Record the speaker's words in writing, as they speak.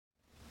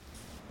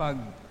Pag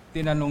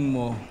tinanong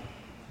mo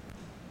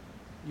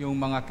yung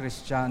mga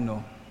Kristiyano,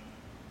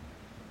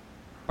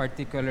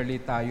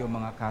 particularly tayo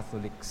mga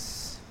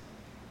Catholics,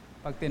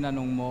 pag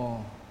tinanong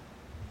mo,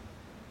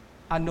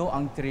 ano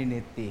ang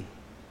Trinity?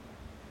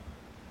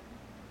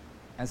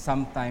 And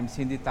sometimes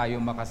hindi tayo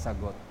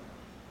makasagot.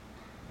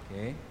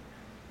 Okay?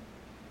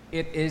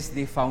 It is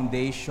the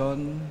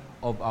foundation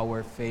of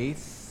our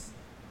faith.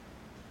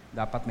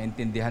 Dapat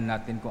maintindihan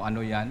natin kung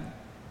ano yan.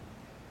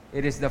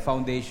 It is the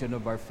foundation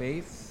of our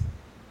faith.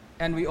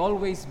 And we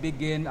always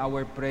begin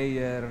our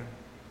prayer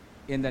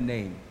in the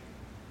name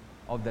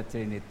of the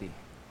Trinity.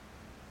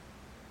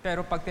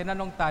 Pero pag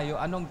tinanong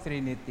tayo, anong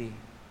Trinity?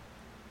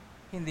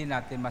 Hindi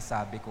natin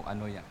masabi kung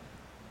ano yan.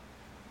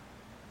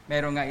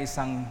 Meron nga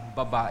isang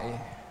babae,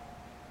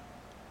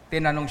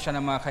 tinanong siya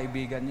ng mga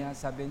kaibigan niya,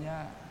 sabi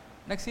niya,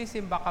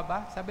 nagsisimba ka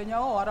ba? Sabi niya,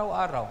 oo,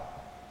 araw-araw.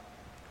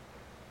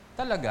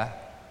 Talaga?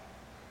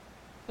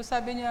 So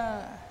sabi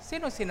niya,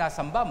 sino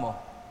sinasamba mo?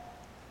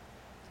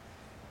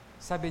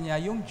 Sabi niya,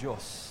 yung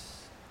Diyos,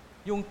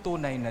 yung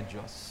tunay na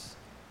Diyos.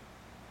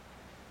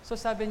 So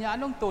sabi niya,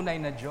 anong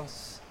tunay na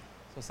Diyos?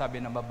 So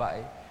sabi ng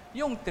babae,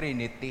 yung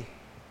Trinity.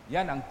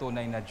 Yan ang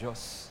tunay na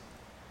Diyos.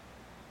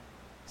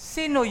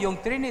 Sino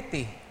yung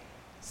Trinity?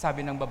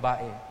 Sabi ng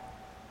babae,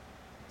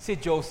 si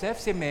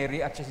Joseph, si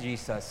Mary, at si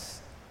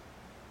Jesus.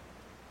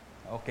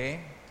 Okay?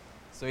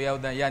 So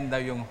yan daw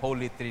yung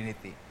Holy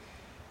Trinity.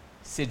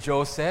 Si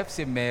Joseph,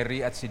 si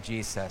Mary, at si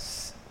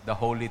Jesus. The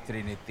Holy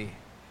Trinity.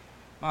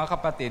 Mga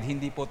kapatid,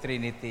 hindi po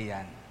Trinity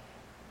yan.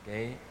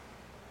 Okay?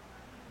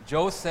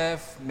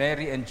 Joseph,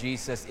 Mary, and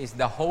Jesus is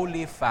the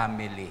Holy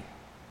Family.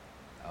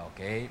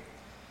 Okay?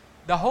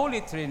 The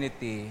Holy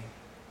Trinity,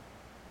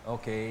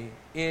 okay,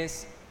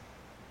 is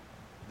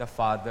the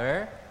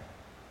Father,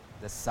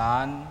 the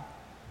Son,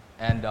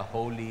 and the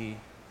Holy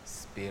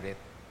Spirit.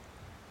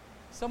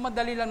 So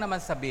madali lang naman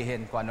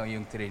sabihin kung ano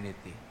yung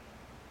Trinity.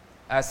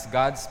 As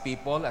God's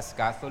people, as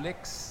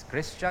Catholics,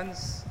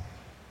 Christians,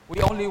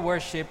 we only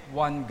worship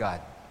one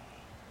God.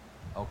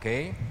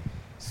 Okay?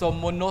 So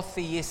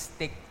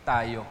monotheistic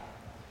tayo.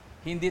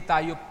 Hindi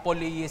tayo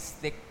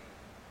polyistic.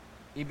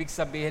 Ibig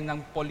sabihin ng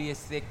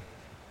polyistic,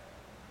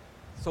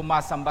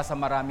 sumasamba sa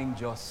maraming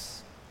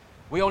Diyos.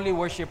 We only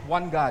worship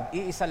one God.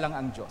 Iisa lang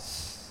ang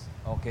Diyos.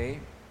 Okay?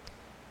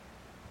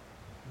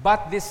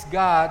 But this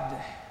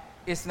God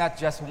is not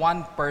just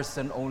one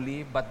person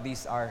only, but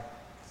these are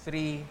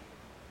three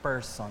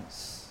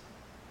persons.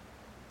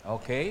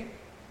 Okay?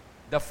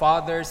 The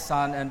Father,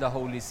 Son, and the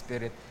Holy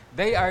Spirit.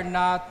 They are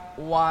not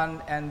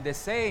one and the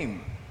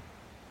same.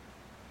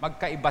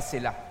 Magkaiba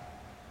sila.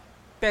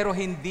 Pero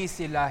hindi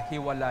sila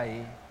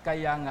hiwalay,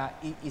 kaya nga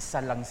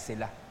iisa lang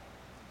sila.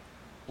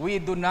 We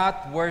do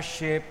not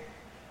worship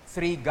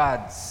three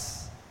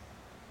gods.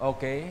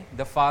 Okay?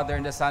 The Father,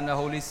 and the Son, and the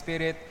Holy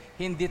Spirit.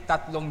 Hindi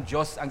tatlong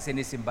Diyos ang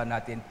sinisimba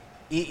natin.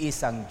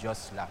 Iisang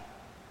Diyos lang.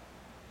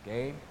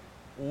 Okay?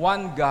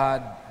 One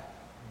God,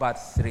 but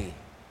three.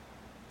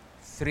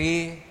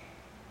 Three,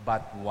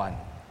 but one.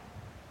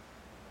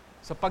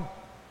 So pag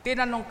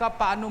tinanong ka,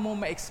 paano mo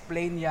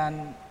ma-explain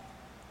yan?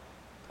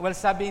 Well,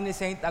 sabi ni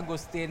Saint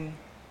Agustin,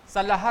 sa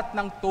lahat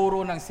ng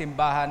turo ng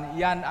simbahan,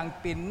 yan ang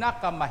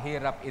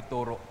pinakamahirap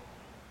ituro.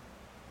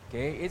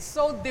 Okay? It's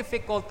so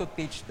difficult to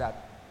teach that.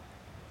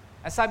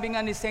 Ang sabi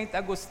nga ni Saint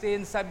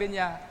Agustin, sabi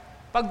niya,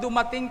 pag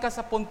dumating ka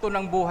sa punto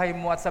ng buhay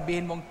mo at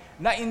sabihin mong,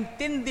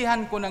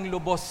 naintindihan ko ng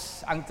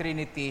lubos ang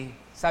Trinity,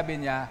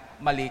 sabi niya,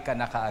 mali ka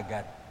na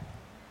kaagad.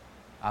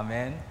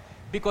 Amen?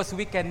 Because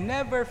we can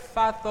never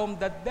fathom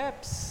the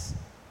depths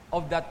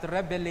of that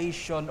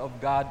revelation of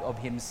God, of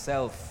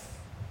Himself.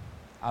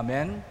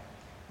 Amen?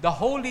 The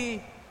Holy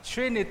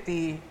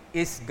Trinity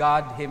is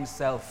God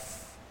Himself.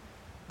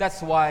 That's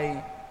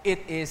why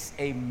it is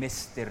a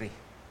mystery.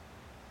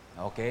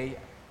 Okay?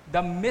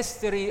 The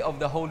mystery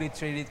of the Holy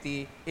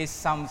Trinity is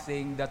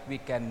something that we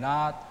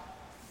cannot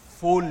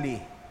fully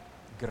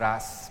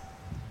grasp.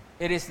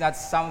 It is not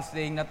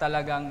something na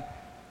talagang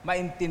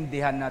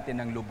maintindihan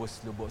natin ng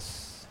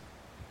lubos-lubos.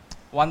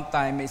 One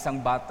time, may isang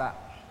bata,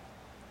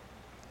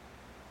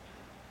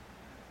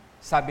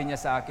 sabi niya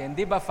sa akin,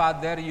 di ba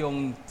Father,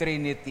 yung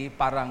Trinity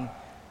parang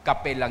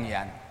kape lang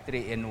yan,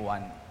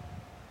 3-in-1.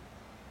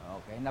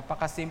 Okay,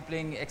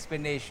 napakasimpleng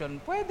explanation.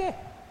 Pwede.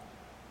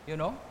 You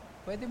know?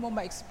 Pwede mo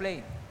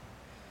ma-explain.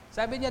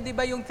 Sabi niya, di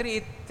ba yung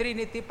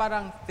Trinity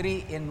parang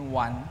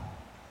 3-in-1?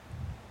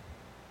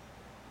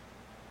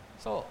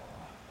 So,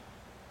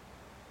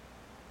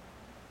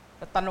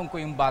 tatanong ko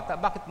yung bata,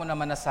 bakit mo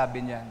naman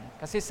nasabi niyan?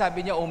 Kasi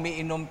sabi niya,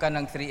 umiinom ka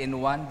ng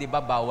 3-in-1, di ba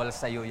bawal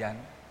sa'yo yan?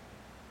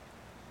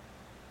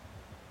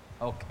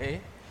 Okay?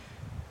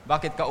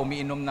 Bakit ka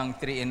umiinom ng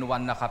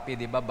 3-in-1 na kape,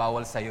 di ba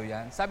bawal sa'yo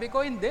yan? Sabi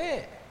ko,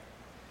 hindi.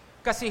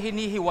 Kasi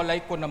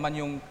hinihiwalay ko naman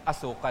yung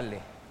asukal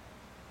eh.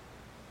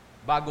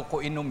 Bago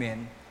ko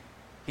inumin,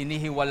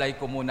 hinihiwalay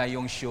ko muna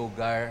yung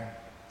sugar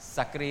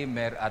sa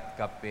creamer at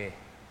kape.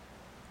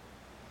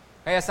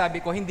 Kaya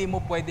sabi ko, hindi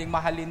mo pwedeng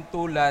mahalin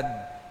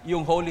tulad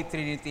yung Holy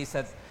Trinity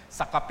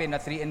sa kape na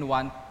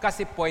 3-in-1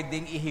 kasi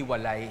pwedeng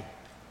ihiwalay.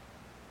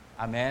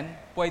 Amen?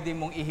 Pwede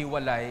mong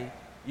ihiwalay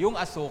yung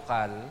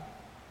asukal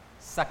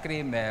sa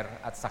creamer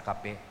at sa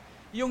kape.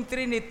 Yung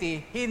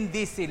Trinity,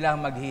 hindi sila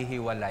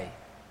maghihiwalay.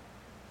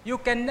 You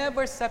can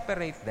never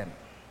separate them.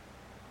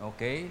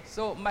 Okay?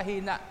 So,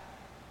 mahina.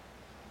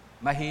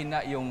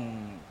 Mahina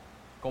yung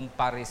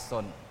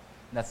comparison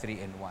na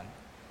 3-in-1.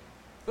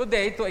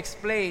 Today, to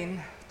explain,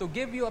 to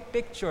give you a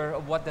picture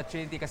of what the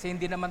Trinity, kasi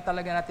hindi naman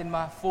talaga natin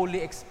ma-fully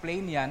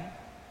explain yan.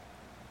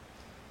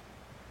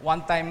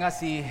 One time nga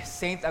si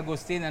Saint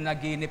Augustine na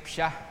naginip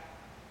siya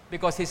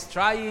because he's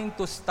trying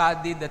to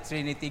study the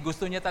Trinity.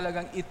 Gusto niya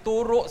talagang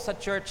ituro sa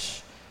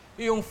church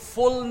yung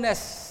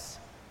fullness.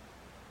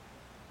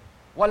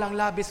 Walang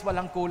labis,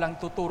 walang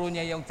kulang. Tuturo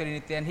niya yung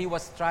Trinity and he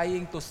was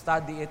trying to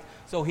study it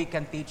so he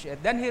can teach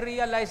it. Then he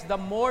realized the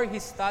more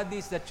he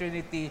studies the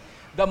Trinity,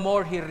 the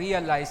more he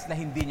realized na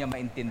hindi niya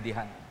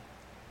maintindihan.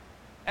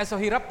 And so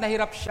hirap na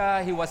hirap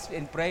siya. He was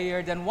in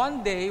prayer. Then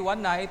one day,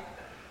 one night,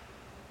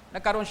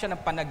 nagkaroon siya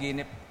ng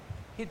panaginip.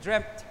 He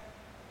dreamt.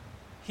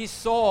 He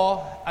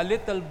saw a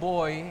little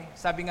boy.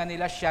 Sabi nga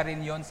nila, siya rin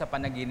yun sa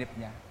panaginip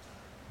niya.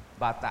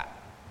 Bata.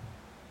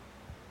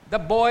 The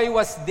boy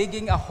was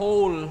digging a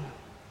hole.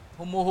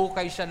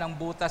 Humuhukay siya ng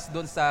butas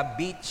doon sa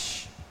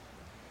beach.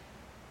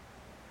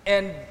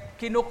 And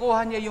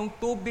kinukuha niya yung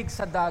tubig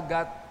sa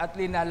dagat at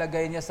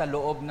linalagay niya sa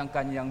loob ng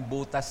kanyang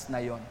butas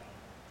na yon.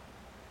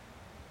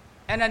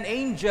 And an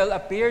angel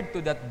appeared to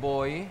that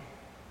boy.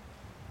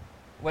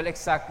 Well,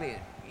 exactly,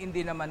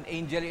 hindi naman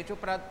angel ito,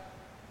 pero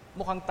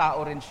mukhang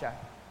tao rin siya.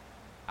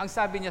 Ang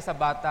sabi niya sa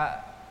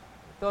bata,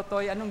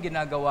 Totoy, anong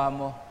ginagawa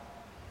mo?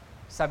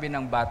 Sabi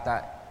ng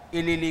bata,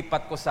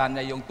 ililipat ko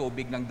sana yung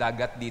tubig ng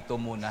dagat dito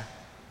muna.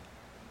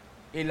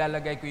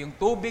 Ilalagay ko yung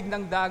tubig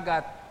ng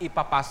dagat,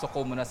 ipapasok ko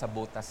muna sa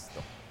butas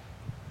to.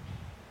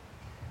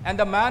 And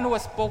the man who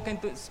was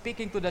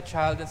speaking to the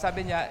child, and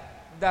sabi niya,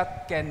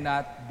 that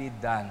cannot be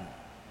done.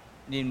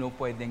 Hindi mo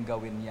pwedeng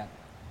gawin yan.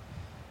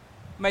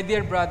 My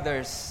dear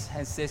brothers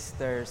and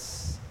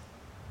sisters,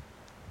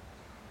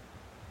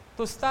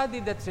 to study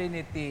the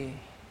Trinity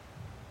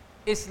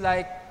is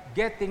like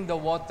getting the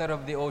water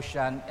of the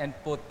ocean and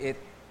put it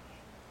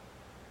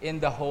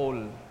in the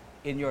hole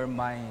in your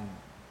mind.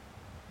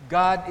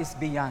 God is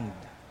beyond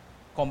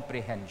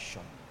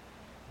comprehension.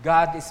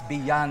 God is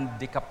beyond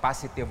the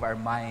capacity of our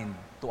mind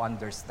to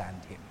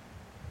understand Him.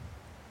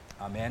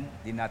 Amen?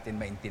 Di natin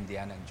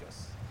maintindihan ng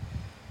Diyos.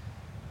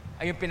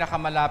 Ay yung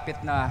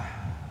pinakamalapit na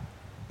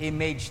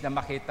image na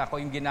makita ko,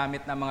 yung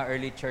ginamit ng mga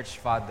early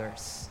church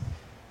fathers.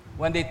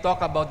 When they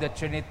talk about the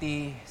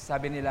Trinity,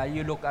 sabi nila,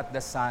 you look at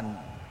the sun,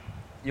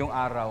 yung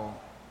araw,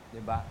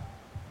 di ba?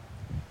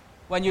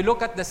 When you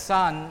look at the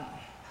sun,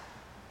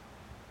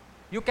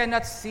 you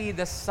cannot see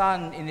the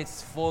sun in its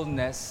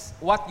fullness.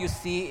 What you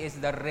see is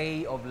the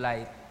ray of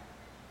light.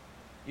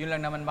 Yun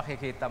lang naman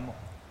makikita mo.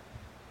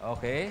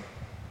 Okay?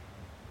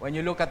 When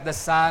you look at the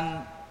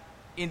sun,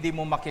 hindi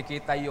mo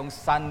makikita yung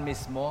sun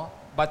mismo,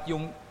 but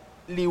yung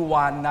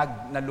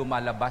liwanag na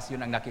lumalabas,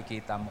 yun ang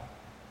nakikita mo.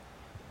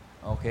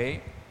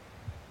 Okay?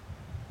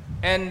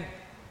 And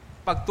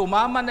pag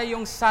tumama na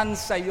yung sun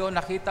sa'yo,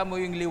 nakita mo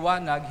yung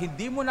liwanag,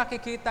 hindi mo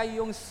nakikita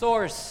yung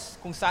source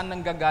kung saan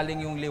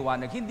nanggagaling yung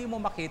liwanag. Hindi mo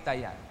makita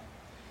yan.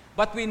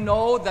 But we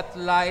know that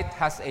light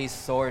has a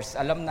source.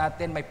 Alam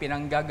natin, may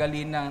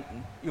pinanggagalingan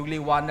yung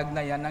liwanag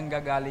na yan,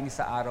 nanggagaling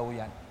sa araw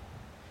yan.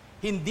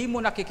 Hindi mo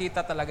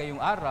nakikita talaga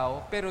yung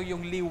araw, pero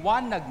yung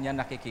liwanag niya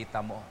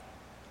nakikita mo.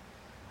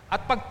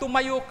 At pag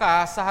tumayo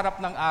ka sa harap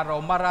ng araw,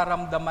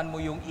 mararamdaman mo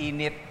yung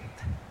init.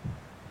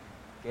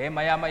 Okay,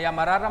 maya-maya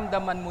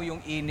mararamdaman mo yung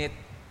init.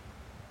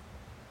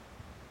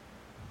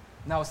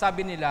 Now,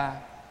 sabi nila,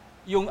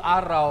 yung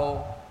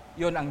araw,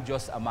 yun ang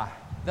Diyos Ama,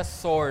 the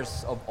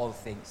source of all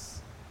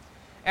things.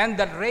 And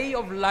the ray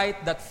of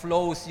light that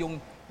flows, yung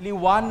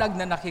liwanag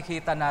na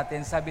nakikita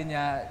natin, sabi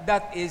niya,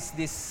 that is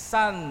the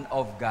Son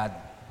of God.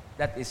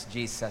 That is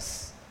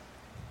Jesus.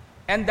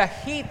 And the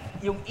heat,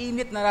 yung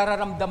init na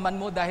nararamdaman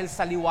mo dahil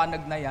sa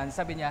liwanag na yan,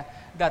 sabi niya,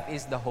 that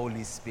is the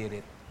Holy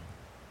Spirit.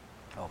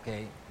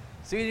 Okay?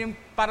 So yun yung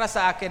para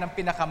sa akin ang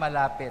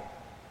pinakamalapit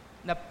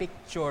na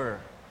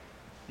picture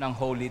ng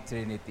Holy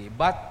Trinity.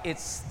 But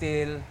it's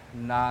still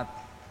not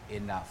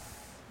enough.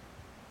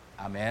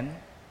 Amen?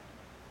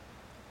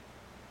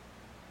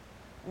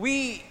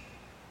 We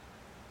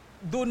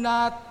do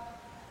not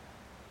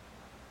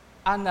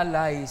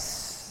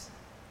analyze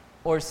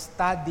or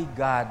study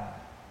God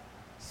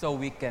so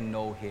we can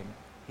know Him.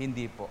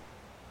 Hindi po.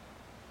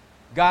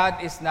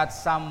 God is not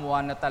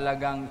someone na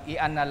talagang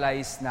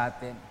i-analyze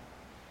natin.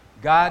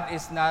 God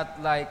is not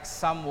like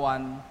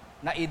someone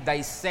na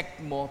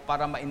i-dissect mo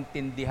para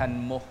maintindihan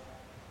mo.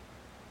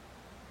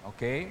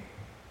 Okay?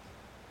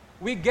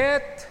 We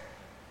get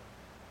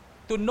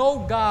to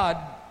know God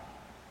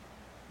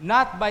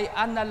not by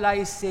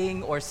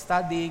analyzing or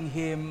studying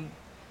Him,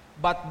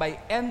 but by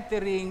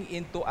entering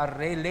into a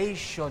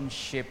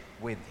relationship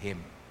with Him.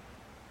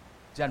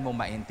 Diyan mo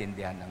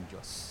maintindihan ng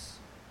Diyos.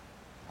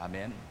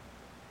 Amen?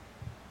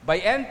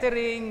 By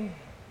entering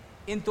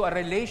into a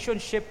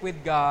relationship with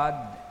God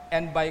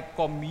and by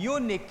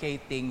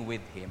communicating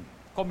with Him.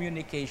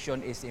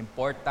 communication is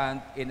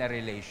important in a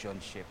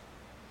relationship.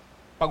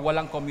 Pag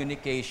walang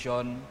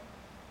communication,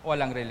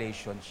 walang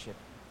relationship.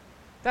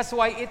 That's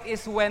why it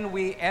is when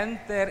we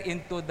enter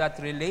into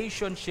that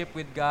relationship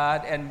with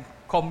God and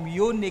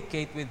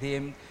communicate with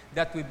Him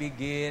that we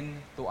begin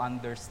to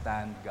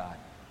understand God.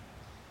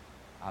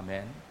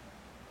 Amen?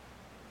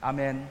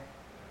 Amen?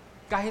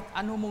 Kahit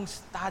ano mong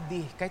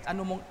study, kahit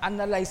ano mong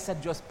analyze sa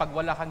Diyos, pag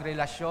wala kang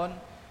relasyon,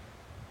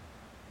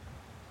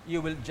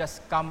 you will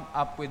just come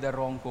up with the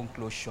wrong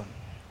conclusion.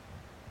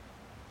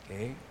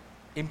 Okay?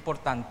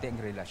 Importante ang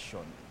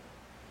relasyon.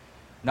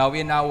 Now,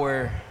 in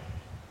our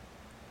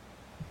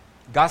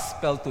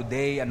gospel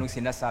today, anong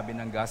sinasabi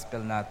ng gospel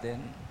natin?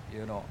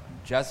 You know,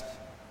 just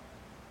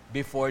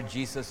before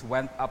Jesus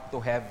went up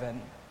to heaven,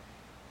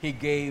 He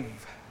gave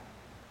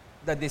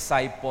the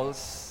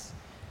disciples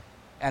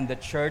and the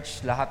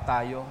church, lahat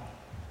tayo,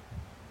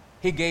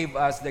 He gave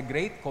us the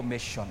Great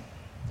Commission,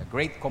 the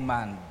Great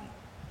Command.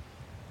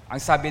 Ang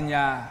sabi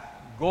niya,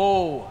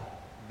 Go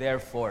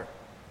therefore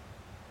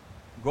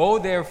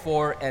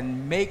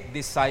and make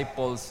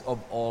disciples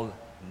of all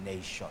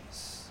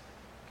nations.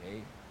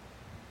 Okay?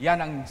 Yan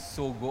ang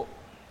sugo.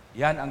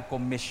 Yan ang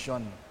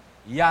commission.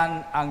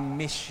 Yan ang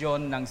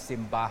mission ng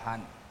simbahan.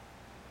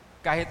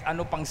 Kahit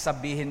ano pang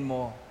sabihin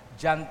mo,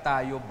 diyan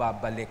tayo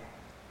babalik.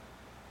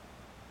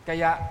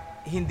 Kaya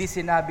hindi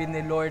sinabi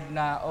ni Lord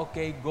na,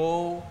 okay,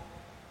 go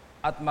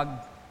at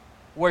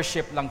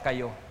mag-worship lang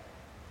kayo.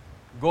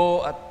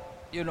 Go at,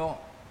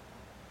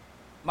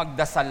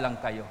 magdasal lang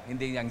kayo.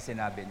 Hindi niyang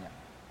sinabi niya.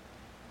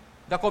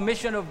 The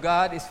commission of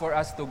God is for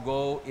us to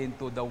go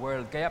into the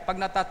world. Kaya pag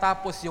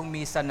natatapos yung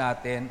misa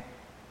natin,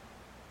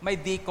 may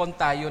deacon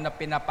tayo na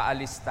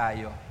pinapaalis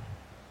tayo.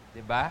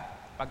 Diba?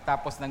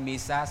 Pagtapos ng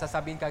misa,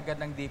 sasabihin kagad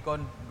ng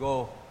deacon,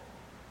 go.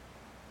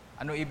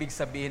 Ano ibig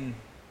sabihin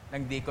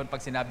ng deacon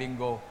pag sinabing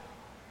go?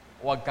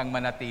 Huwag kang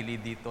manatili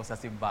dito sa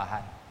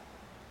simbahan.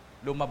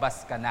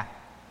 Lumabas ka na.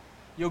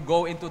 You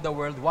go into the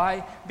world.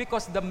 Why?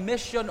 Because the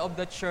mission of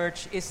the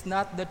church is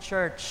not the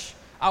church.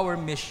 Our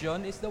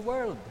mission is the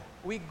world.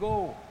 We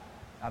go.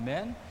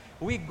 Amen?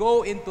 We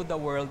go into the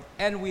world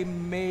and we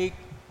make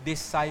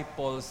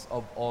disciples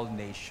of all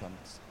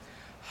nations.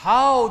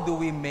 How do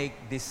we make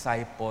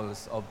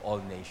disciples of all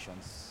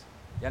nations?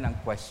 Yan ang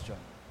question.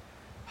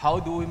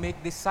 How do we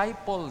make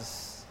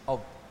disciples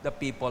of the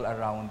people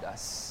around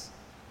us?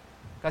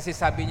 Kasi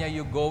sabi niya,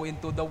 you go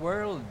into the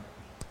world.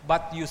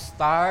 But you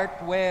start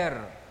where?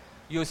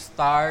 You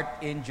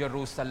start in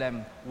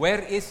Jerusalem.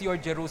 Where is your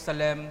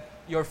Jerusalem?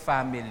 Your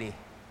family.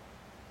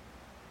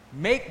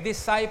 Make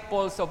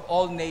disciples of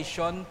all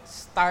nations,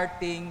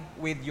 starting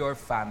with your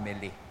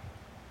family.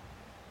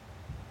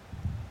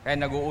 Kaya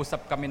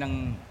nag-uusap kami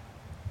ng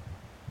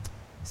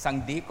isang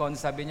deacon,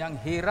 sabi niya,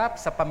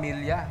 hirap sa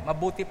pamilya,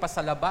 mabuti pa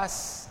sa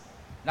labas.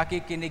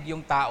 Nakikinig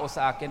yung tao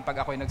sa akin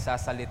pag ako'y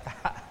nagsasalita.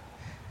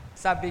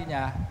 Sabi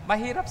niya,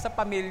 mahirap sa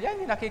pamilya,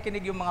 hindi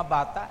nakikinig yung mga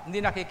bata,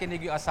 hindi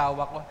nakikinig yung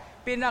asawa ko.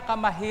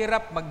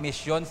 Pinakamahirap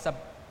magmisyon sa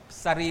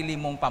sarili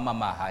mong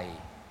pamamahay.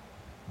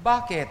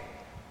 Bakit?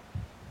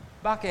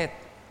 Bakit?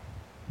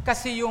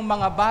 Kasi yung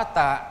mga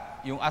bata,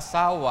 yung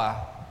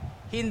asawa,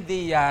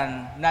 hindi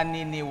yan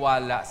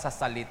naniniwala sa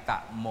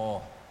salita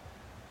mo.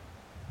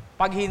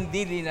 Pag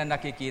hindi nila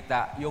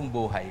nakikita yung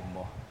buhay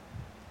mo.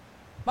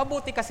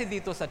 Mabuti kasi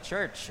dito sa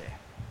church.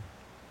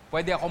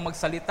 Pwede akong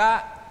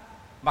magsalita,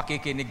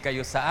 makikinig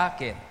kayo sa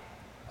akin.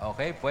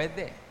 Okay,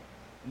 pwede.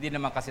 Hindi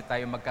naman kasi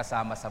tayo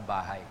magkasama sa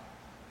bahay.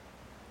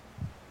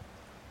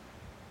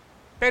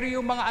 Pero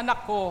yung mga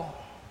anak ko,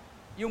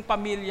 yung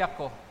pamilya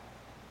ko,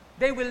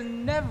 they will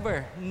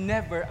never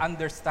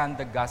understand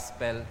the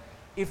gospel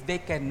if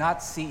they cannot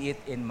see it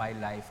in my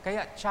life.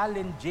 Kaya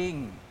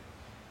challenging.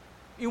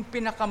 Yung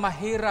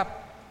pinakamahirap,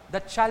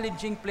 the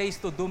challenging place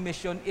to do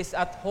mission is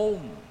at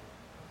home.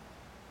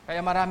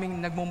 Kaya maraming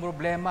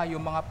nagmumroblema,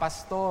 yung mga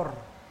pastor,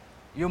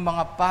 yung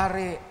mga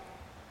pare.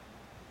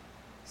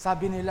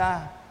 Sabi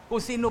nila,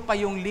 kung sino pa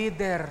yung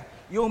leader,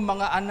 yung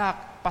mga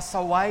anak,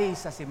 pasaway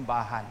sa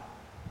simbahan.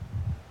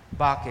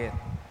 Bakit?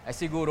 Ay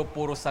siguro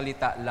puro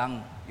salita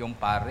lang yung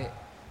pare.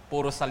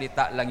 Puro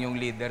salita lang yung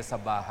leader sa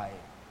bahay.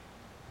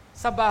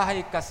 Sa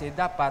bahay kasi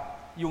dapat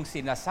yung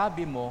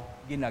sinasabi mo,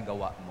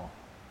 ginagawa mo.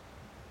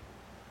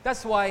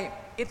 That's why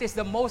it is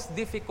the most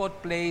difficult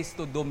place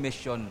to do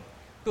mission.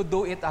 To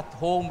do it at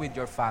home with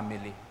your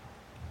family.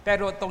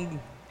 Pero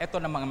ito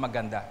na mga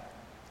maganda.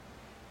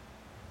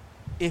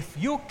 If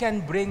you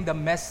can bring the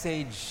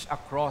message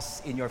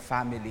across in your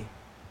family,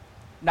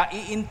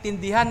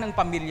 naiintindihan ng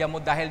pamilya mo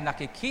dahil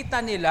nakikita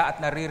nila at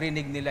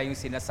naririnig nila yung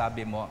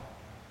sinasabi mo,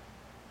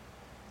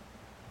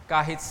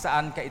 kahit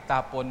saan ka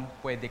itapon,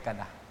 pwede ka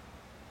na.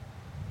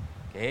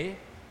 Okay?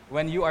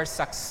 When you are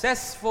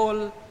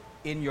successful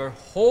in your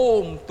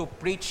home to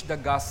preach the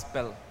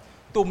gospel,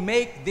 to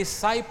make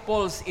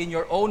disciples in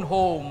your own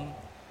home,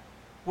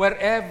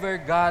 wherever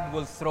God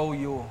will throw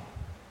you,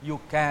 you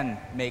can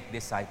make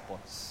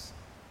disciples.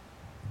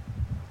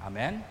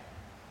 Amen?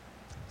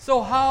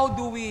 So how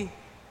do we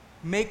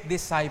make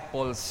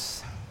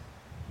disciples?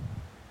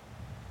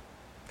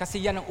 Kasi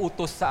yan ang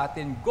utos sa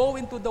atin. Go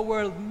into the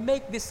world,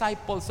 make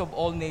disciples of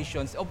all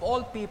nations, of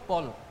all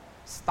people,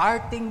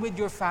 starting with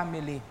your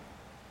family.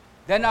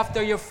 Then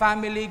after your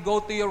family, go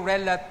to your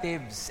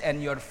relatives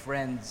and your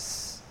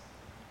friends.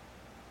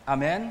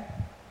 Amen?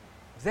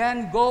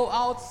 Then go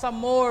out some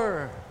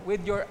more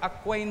with your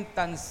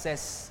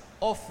acquaintances,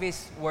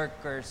 office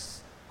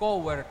workers,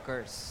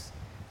 co-workers.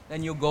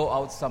 Then you go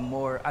out some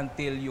more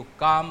until you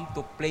come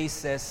to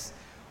places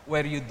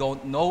where you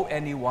don't know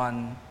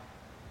anyone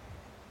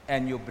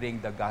and you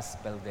bring the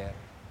gospel there.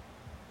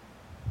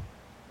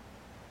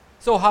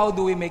 So how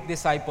do we make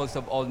disciples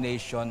of all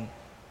nations?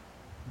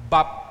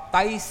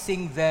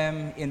 Baptizing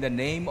them in the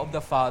name of the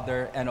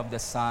Father and of the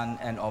Son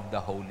and of the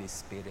Holy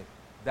Spirit.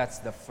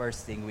 That's the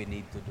first thing we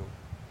need to do.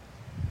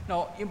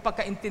 No, yung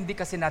pagkaintindi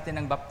kasi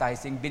natin ng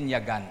baptizing,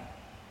 binyagan.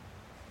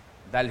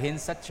 Dalhin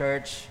sa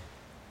church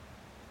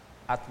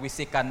at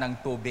wisikan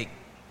ng tubig.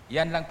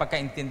 Yan lang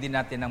pagkaintindi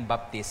natin ng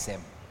baptism.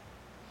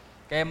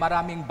 Kaya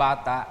maraming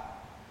bata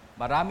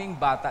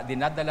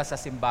dinadala sa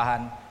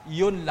simbahan,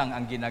 yun lang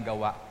ang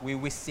ginagawa.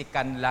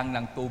 Wiwisikan lang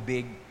ng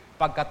tubig,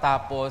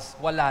 pagkatapos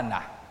wala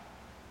na.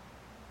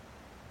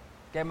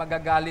 Kaya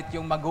magagalit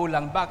yung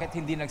magulang, bakit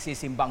hindi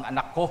nagsisimba ang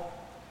anak ko?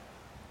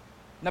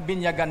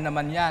 Nabinyagan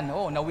naman yan.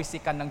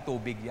 Nawisikan ng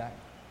tubig yan.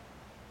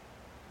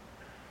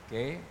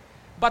 Okay?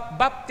 But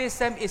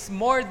baptism is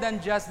more than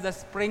just the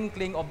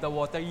sprinkling of the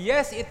water.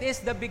 Yes, it is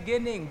the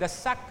beginning. The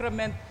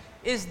sacrament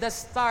is the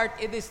start.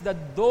 It is the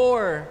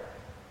door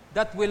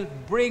that will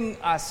bring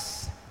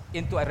us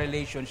into a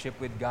relationship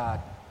with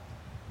God.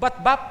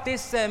 But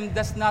baptism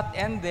does not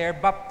end there.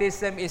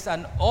 Baptism is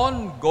an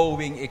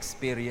ongoing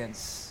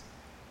experience.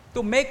 To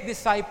make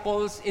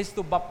disciples is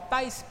to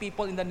baptize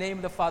people in the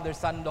name of the Father,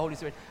 Son, and the Holy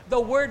Spirit. The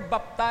word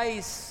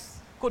baptize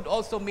could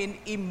also mean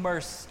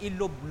immerse,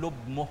 ilublob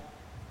mo.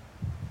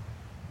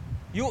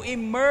 You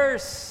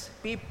immerse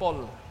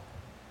people.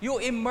 You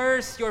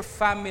immerse your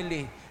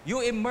family.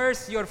 You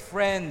immerse your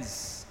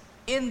friends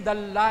in the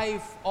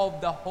life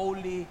of the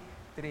Holy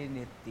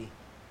Trinity.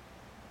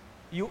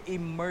 You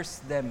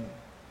immerse them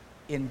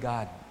in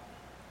God.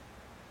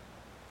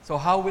 So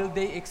how will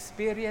they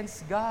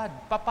experience God?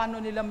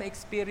 Paano nila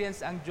ma-experience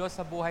ang Diyos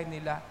sa buhay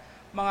nila?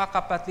 Mga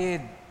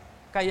kapatid,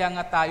 kaya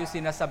nga tayo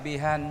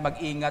sinasabihan,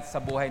 mag-ingat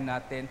sa buhay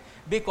natin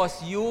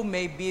because you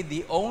may be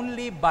the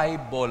only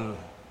Bible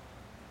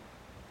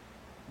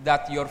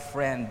that your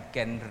friend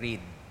can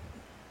read.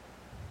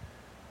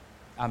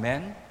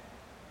 Amen?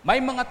 May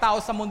mga tao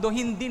sa mundo,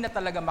 hindi na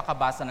talaga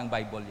makabasa ng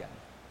Bible yan.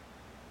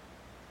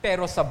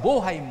 Pero sa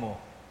buhay mo,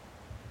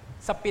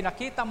 sa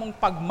pinakita mong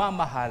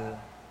pagmamahal,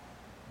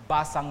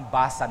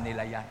 basang-basa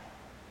nila yan.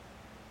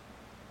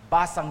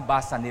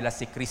 Basang-basa nila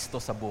si Kristo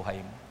sa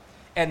buhay mo.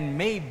 And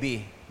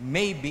maybe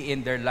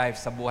in their life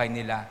sa buhay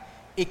nila,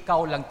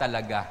 ikaw lang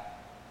talaga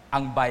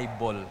ang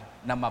Bible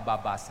na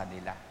mababasa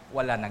nila.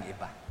 Wala nang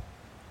iba.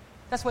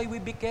 That's why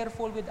we be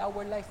careful with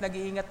our life.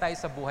 Nag-iingat tayo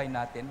sa buhay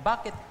natin.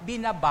 Bakit?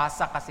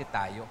 Binabasa kasi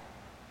tayo.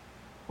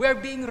 We are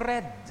being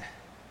read.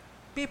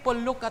 People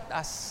look at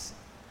us.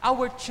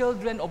 Our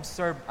children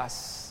observe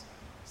us.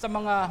 Sa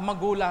mga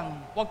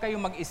magulang, huwag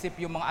kayong mag-isip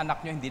yung mga anak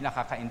nyo hindi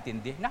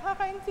nakakaintindi.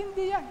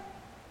 Nakakaintindi yan.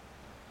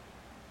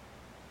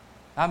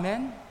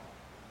 Amen?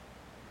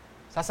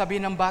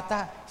 Sasabihin ng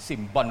bata,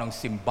 simba ng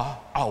simba,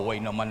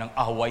 away naman ng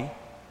away.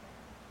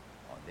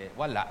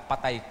 Wala,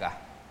 patay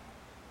ka.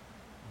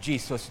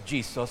 Jesus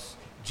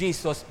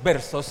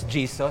versus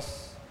Jesus.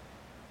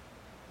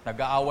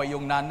 Nag-aaway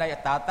yung nanay at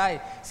tatay.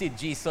 Si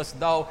Jesus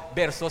daw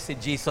versus si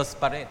Jesus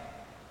pa rin.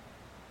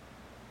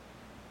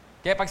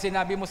 Kaya pag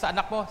sinabi mo sa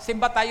anak mo,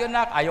 simba tayo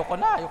nak, ayoko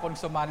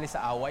sumali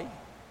sa away.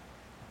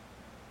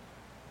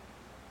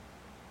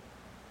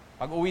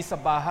 Pag uwi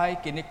sa bahay,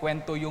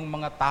 kinikwento yung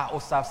mga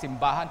tao sa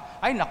simbahan,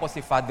 ay nako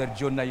si Father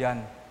John na yan.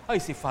 Ay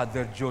si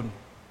Father John.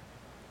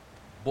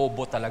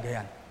 Bobo talaga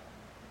yan.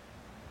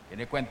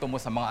 Kinikwento mo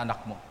sa mga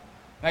anak mo.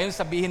 Ngayon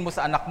sabihin mo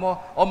sa anak mo,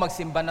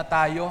 magsimba na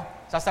tayo.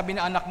 Sasabihin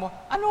ng anak mo,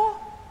 ano?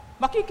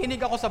 Makikinig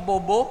ako sa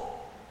bobo?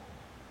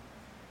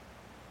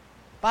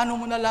 Paano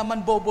mo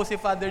nalaman bobo si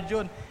Father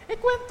John?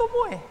 Kwento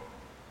mo eh.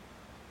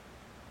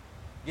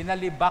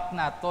 Ginalibak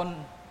naton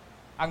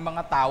ang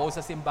mga tao sa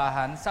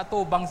simbahan sa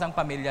tubang sang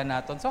pamilya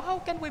naton. So how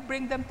can we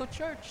bring them to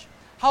church?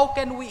 How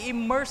can we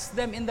immerse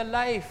them in the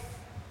life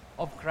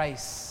of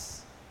Christ?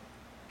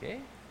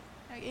 Okay?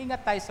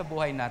 Ingat tayo sa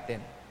buhay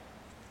natin.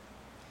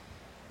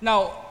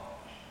 Now,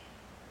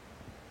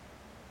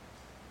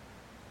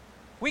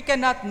 we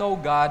cannot know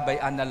God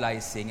by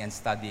analyzing and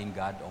studying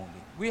God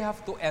only. We have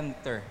to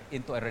enter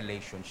into a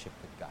relationship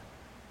with God.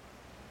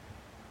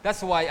 That's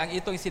why, ang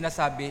itong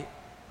sinasabi,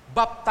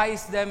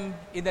 baptize them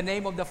in the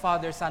name of the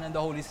Father, Son, and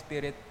the Holy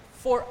Spirit.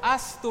 For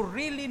us to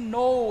really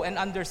know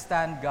and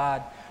understand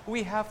God,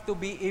 we have to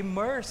be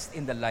immersed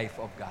in the life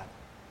of God.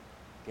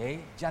 Okay?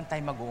 Diyan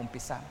tayo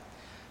mag-uumpisa.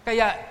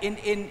 Kaya,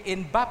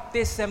 in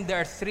baptism, there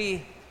are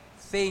three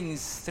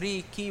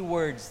key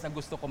words na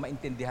gusto ko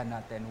maintindihan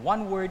natin.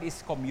 One word is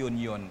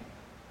communion.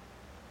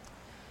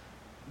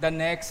 The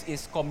next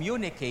is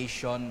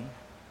communication.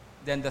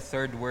 Then the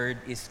third word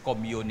is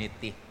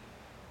community.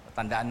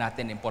 Tandaan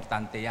natin,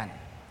 importante yan.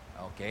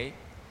 Okay?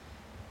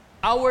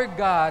 Our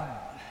God,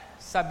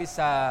 sabi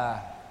sa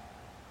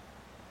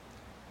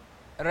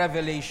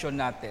revelation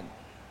natin,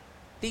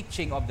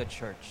 teaching of the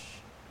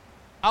church,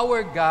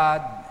 our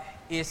God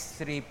is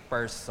 3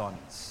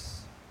 persons.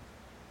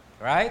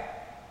 Right?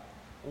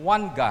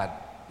 One God.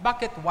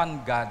 Bakit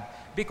one God?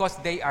 Because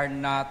they are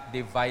not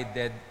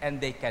divided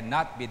and they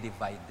cannot be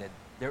divided.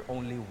 They're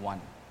only one.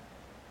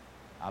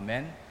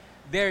 Amen?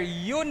 Their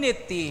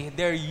unity,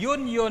 their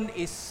union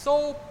is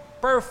so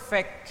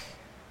perfect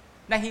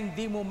na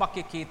hindi mo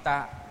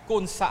makikita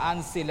kung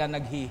saan sila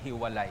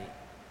naghihiwalay.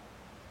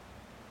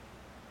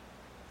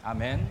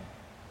 Amen?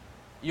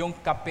 Yung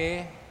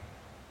kape,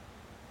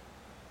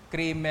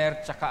 creamer,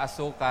 tsaka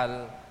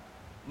asukal,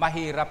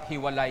 mahirap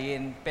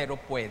hiwalayin pero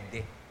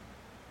pwede.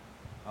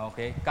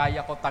 Okay?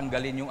 Kaya ko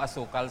tanggalin yung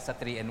asukal sa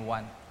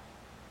 3-in-1.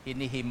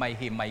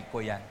 Hinihimay-himay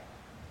ko yan.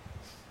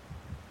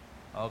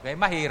 Okay?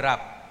 Mahirap,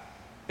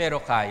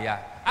 pero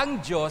kaya. Ang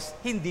Diyos,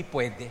 hindi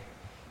pwede.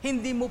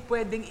 Hindi mo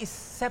pwedeng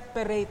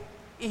i-separate,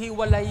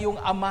 ihiwalay yung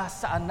ama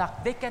sa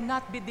anak. They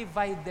cannot be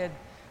divided.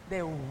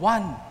 They're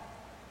one.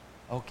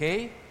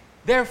 Okay?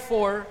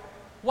 Therefore,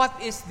 what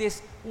is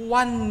this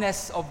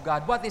oneness of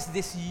God? What is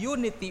this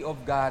unity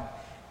of God?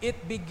 It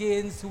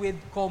begins with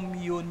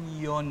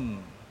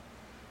communion.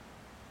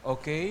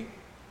 Okay?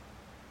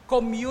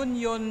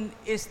 Communion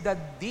is the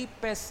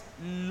deepest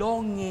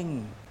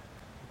longing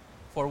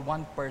for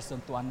one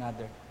person to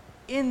another.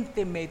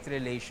 Intimate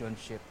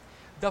relationship.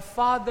 The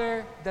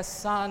Father, the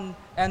Son,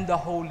 and the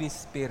Holy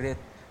Spirit,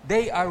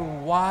 they are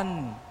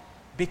one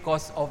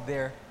because of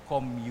their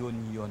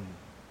communion.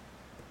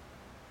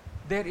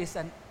 There is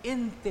an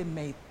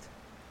intimate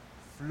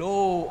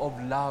flow of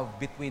love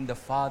between the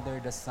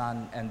Father, the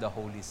Son, and the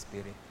Holy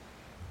Spirit.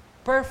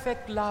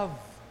 Perfect love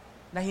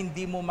na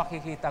hindi mo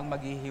makikitang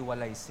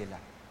maghihiwalay sila.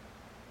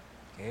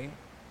 Okay?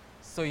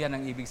 So yan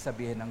ang ibig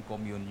sabihin ng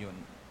communion.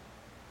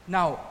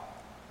 Now,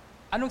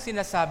 anong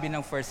sinasabi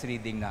ng first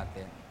reading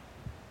natin?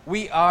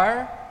 We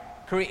are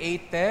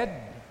created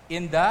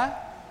in the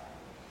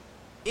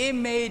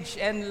image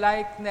and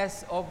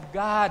likeness of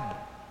God.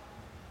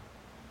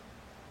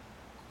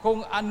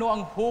 Kung ano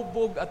ang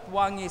hubog at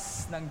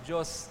wangis ng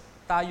Diyos,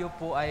 tayo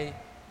po ay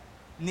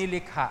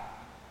nilikha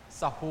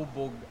sa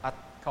hubog at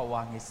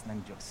kawangis ng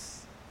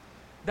Diyos.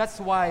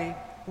 That's why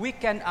we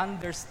can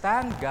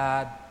understand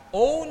God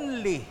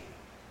only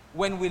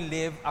when we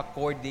live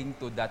according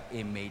to that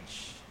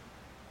image.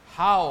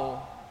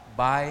 How?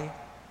 By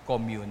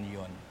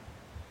communion.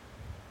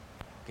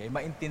 Okay?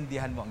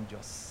 Maintindihan mo ang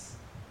Diyos.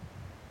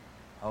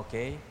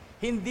 Okay?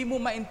 Hindi mo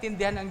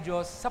maintindihan ang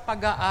Diyos sa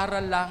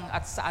pag-aaral lang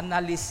at sa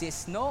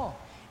analysis. No.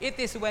 It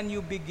is when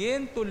you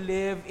begin to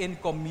live in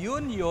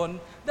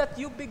communion that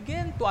you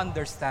begin to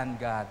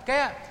understand God.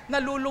 Kaya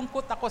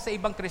nalulungkot ako sa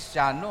ibang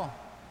Kristiyano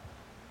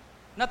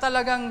na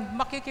talagang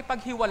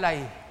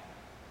makikipaghiwalay.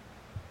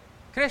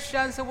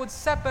 Christians who would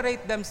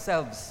separate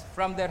themselves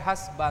from their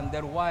husband,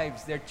 their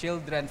wives, their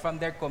children, from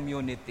their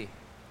community.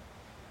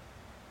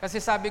 Kasi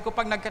sabi ko,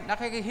 pag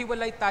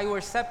nakikihiwalay tayo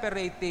or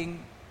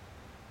separating,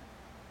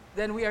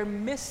 then we are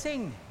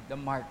missing the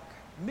mark,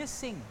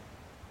 missing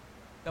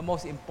the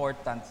most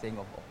important thing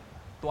of all,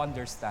 to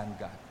understand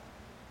God.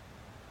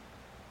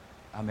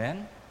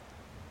 Amen?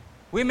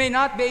 We may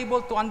not be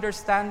able to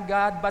understand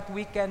God, but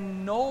we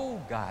can know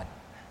God.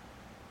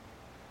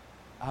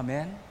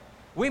 Amen?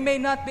 We may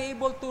not be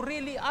able to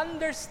really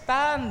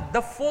understand the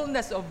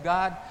fullness of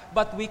God,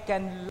 but we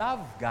can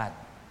love God.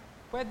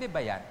 Pwede ba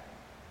yan?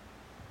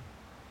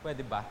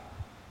 Pwede ba?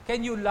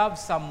 Can you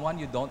love someone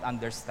you don't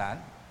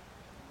understand?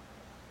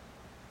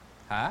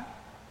 Ha?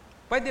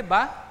 Pwede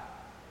ba?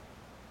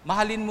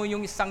 Mahalin mo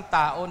yung isang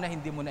tao na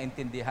hindi mo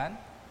naintindihan?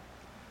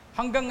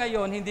 Hanggang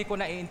ngayon, hindi ko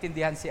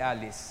naiintindihan si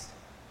Alice.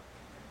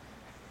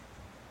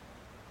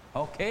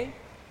 Okay?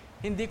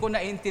 Hindi ko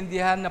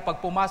naiintindihan na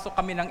pag pumasok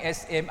kami ng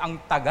SM, ang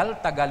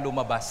tagal-tagal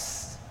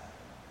lumabas.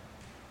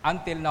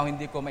 Until now,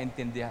 hindi ko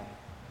maintindihan.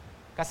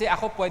 Kasi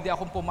ako, pwede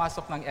akong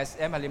pumasok ng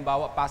SM.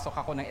 Halimbawa, pasok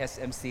ako ng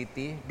SM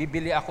City,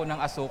 bibili ako ng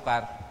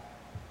asukar.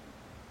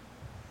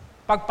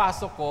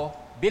 Pagpasok ko,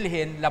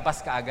 bilhin,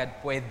 labas ka agad,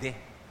 pwede.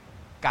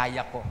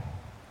 Kaya ko.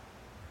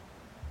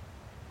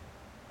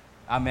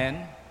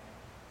 Amen?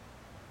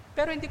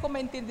 Pero hindi ko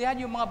maintindihan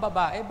yung mga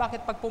babae,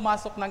 bakit pag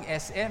pumasok ng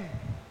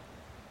SM,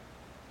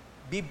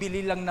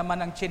 bibili lang naman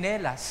ng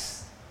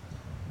tsinelas.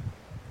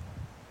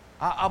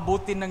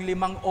 Aabutin ng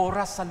 5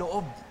 oras sa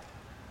loob.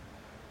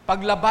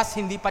 Paglabas,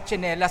 hindi pa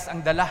tsinelas ang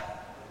dala.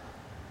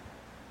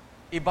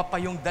 Iba pa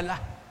yung dala.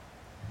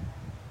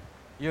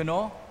 You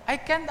know?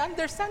 I can't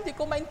understand, hindi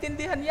ko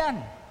maintindihan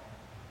yan.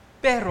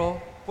 Pero,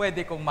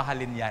 pwede kong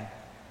mahalin yan.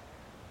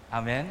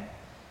 Amen?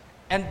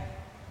 And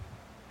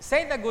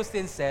St.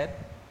 Augustine said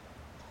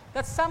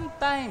that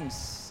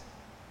sometimes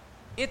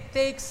it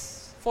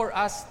takes for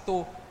us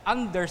to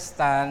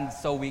understand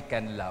so we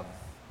can love.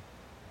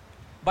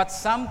 But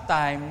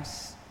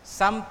sometimes,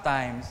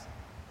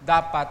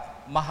 dapat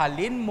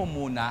mahalin mo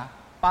muna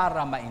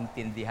para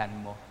maintindihan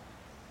mo.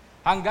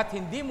 Hanggat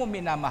hindi mo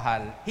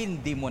minamahal,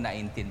 hindi mo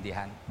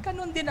naintindihan.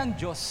 Ganon din ang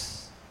Diyos.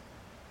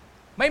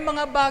 May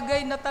mga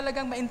bagay na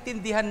talagang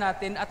maintindihan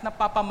natin at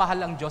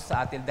napapamahal ang Diyos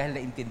sa atin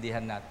dahil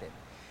naintindihan natin.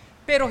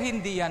 Pero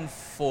hindi yan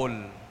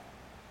full.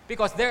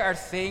 Because there are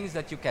things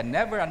that you can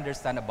never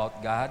understand about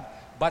God,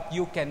 but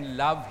you can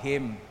love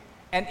Him.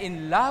 And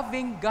in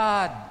loving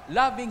God,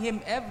 loving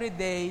Him every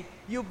day,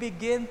 you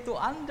begin to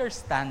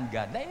understand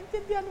God.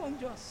 Naintindihan mo ang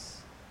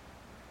Diyos.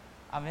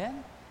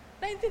 Amen?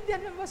 Naintindihan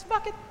mo ang Diyos.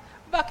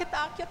 Bakit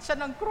aakyat siya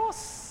ng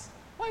cross?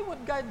 Why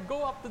would God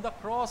go up to the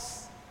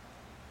cross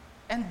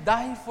and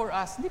die for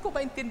us? Hindi ko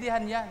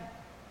maintindihan yan.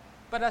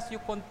 But as you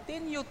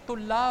continue to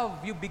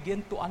love, you begin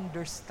to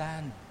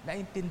understand.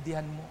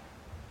 Naintindihan mo.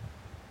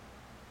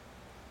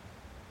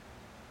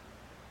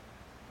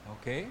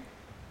 Okay?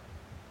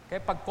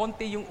 Kaya pag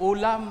konti yung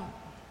ulam,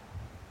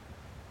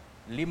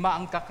 5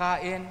 ang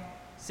kakain,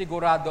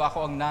 sigurado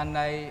ako ang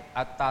nanay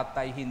at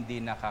tatay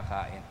hindi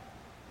nakakain.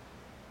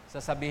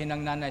 Sasabihin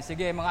ng nanay,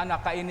 sige mga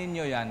anak, kainin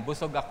nyo yan,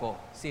 busog ako,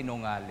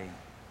 sinungaling.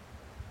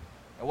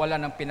 Wala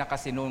nang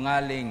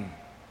pinakasinungaling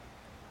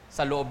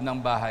sa loob ng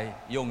bahay,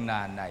 yung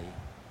nanay.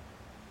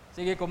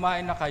 Sige,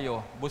 kumain na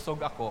kayo, busog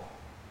ako.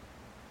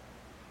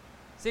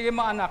 Sige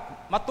mga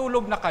anak,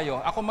 matulog na kayo,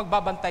 ako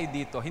magbabantay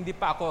dito, hindi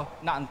pa ako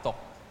naantok.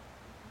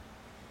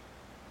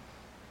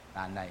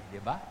 Nanay, di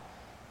ba?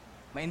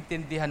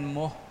 Maintindihan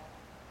mo,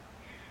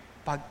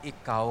 pag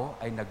ikaw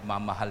ay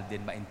nagmamahal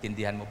din,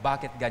 maintindihan mo,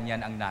 bakit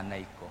ganyan ang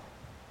nanay ko?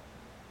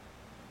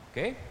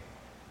 Okay?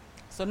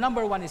 So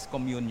number 1 is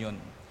communion.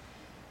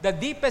 The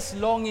deepest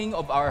longing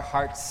of our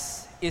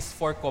hearts is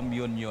for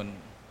communion.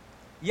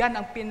 Yan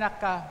ang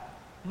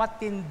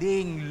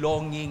pinaka-matinding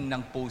longing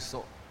ng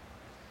puso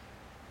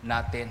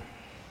natin.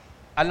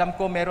 Alam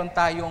ko meron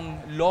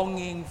tayong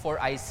longing for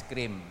ice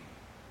cream.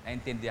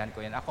 Naintindihan ko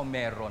yan. Ako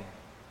meron.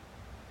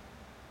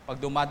 Pag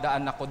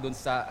dumadaan ako dun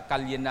sa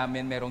kalye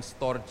namin, merong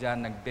store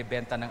dyan,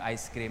 nagbebenta ng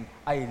ice cream,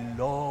 I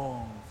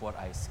long for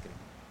ice cream.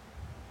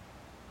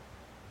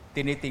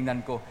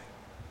 Tinitingnan ko,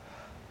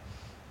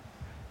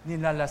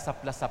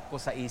 nilalasap-lasap ko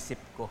sa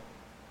isip ko.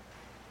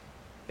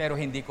 Pero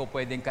hindi ko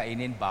pwedeng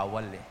kainin,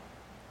 bawal eh.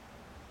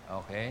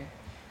 Okay?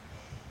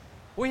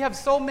 We have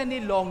so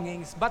many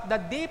longings, but the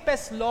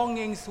deepest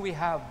longings we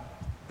have,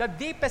 the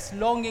deepest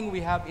longing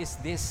we have is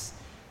this,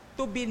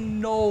 to be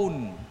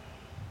known,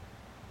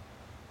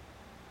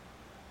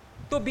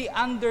 to be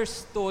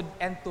understood,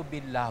 and to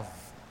be loved.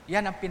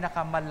 Yan ang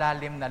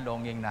pinakamalalim na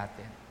longing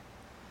natin.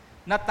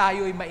 Na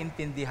tayo'y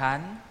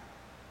maintindihan,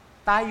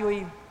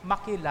 tayo'y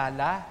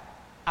makilala,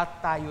 at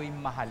tayo'y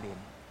mahalin.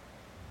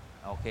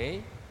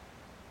 Okay?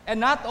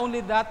 And not only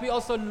that, we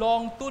also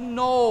long to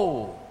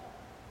know.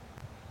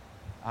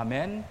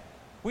 Amen?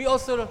 We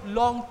also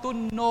long to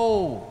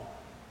know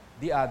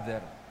the other.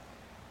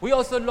 We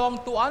also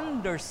long to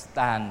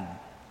understand.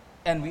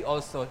 And we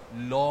also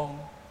long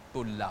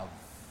to love.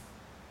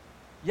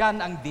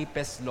 Yan ang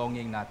deepest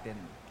longing natin.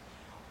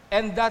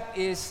 And that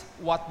is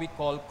what we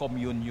call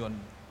communion.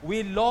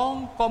 We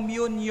long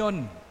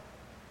communion.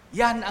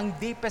 Yan ang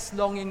deepest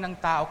longing ng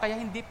tao. Kaya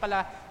hindi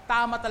pala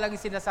tama talagang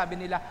sinasabi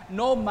nila,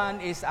 no man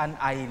is an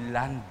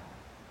island.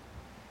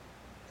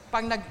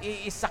 Pag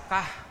nag-iisa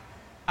ka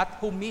at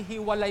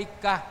humihiwalay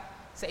ka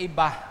sa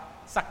iba,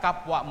 sa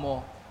kapwa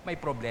mo, may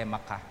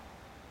problema ka.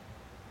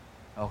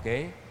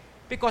 Okay?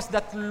 Because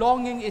that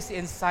longing is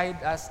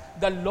inside us,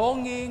 the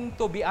longing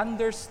to be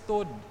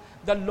understood,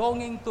 the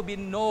longing to be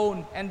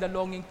known, and the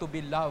longing to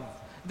be loved.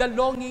 The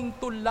longing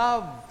to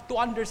love, to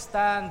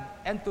understand,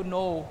 and to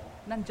know,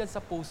 nandyan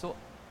sa puso.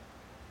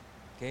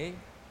 Okay?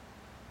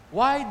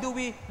 Why do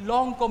we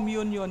long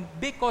communion?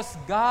 Because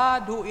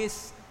God, who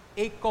is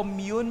a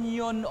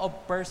communion of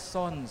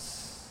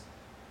persons,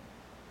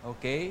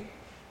 okay,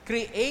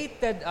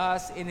 created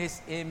us in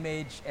His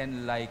image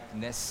and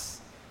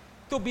likeness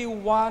to be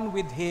one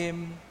with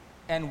Him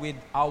and with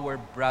our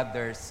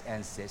brothers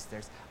and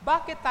sisters.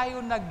 Bakit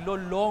tayo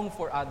naglo-long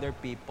for other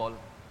people?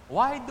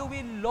 Why do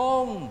we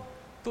long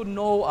to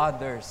know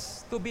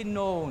others, to be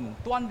known,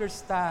 to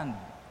understand,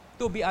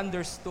 to be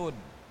understood?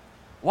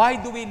 Why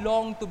do we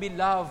long to be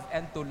loved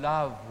and to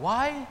love?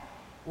 Why?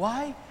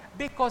 Why?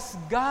 Because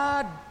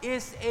God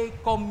is a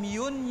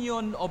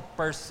communion of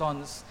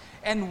persons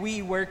and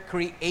we were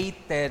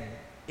created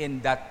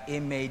in that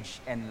image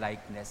and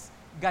likeness.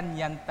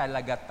 Ganyan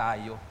talaga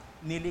tayo.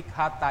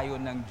 Nilikha tayo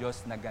ng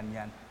Diyos na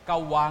ganyan.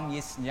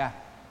 Kawangis niya.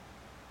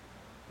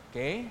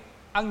 Okay?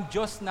 Ang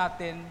Diyos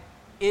natin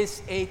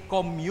is a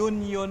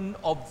communion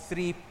of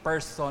 3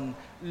 persons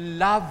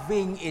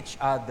loving each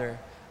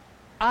other,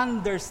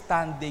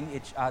 understanding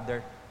each other,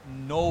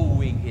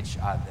 knowing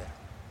each other.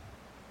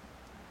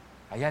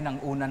 Ayan ang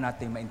una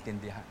nating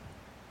maintindihan.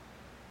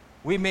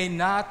 We may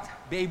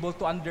not be able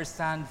to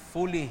understand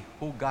fully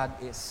who God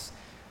is,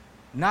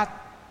 not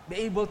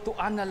be able to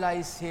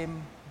analyze Him,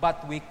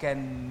 but we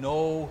can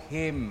know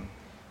Him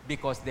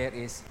because there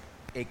is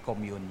a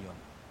communion.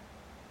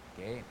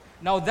 Okay?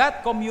 Now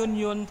that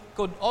communion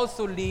could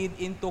also lead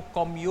into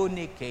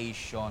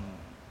communication.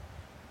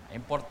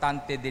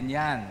 Importante din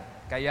yan.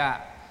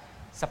 Kaya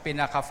sa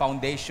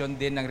pinaka-foundation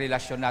din ng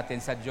relasyon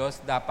natin sa Diyos,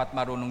 dapat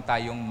marunong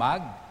tayong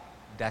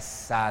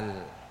magdasal.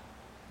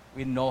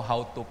 We know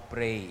how to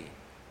pray.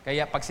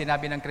 Kaya pag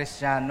sinabi ng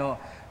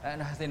Kristiyano,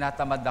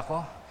 tinatamad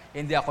ako,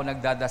 hindi ako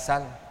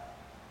nagdadasal.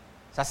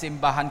 Sa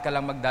simbahan ka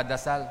lang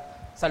magdadasal.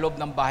 Sa loob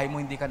ng bahay mo,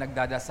 hindi ka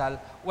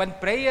nagdadasal. When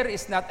prayer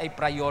is not a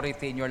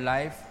priority in your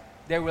life,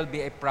 there will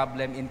be a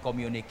problem in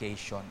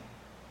communication.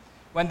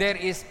 When there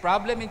is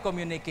problem in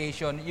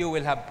communication, you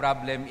will have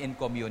problem in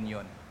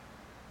communion.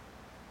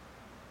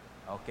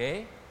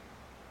 Okay?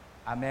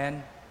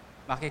 Amen?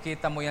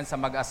 Makikita mo yan sa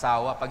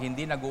mag-asawa. Pag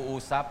hindi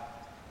nag-uusap,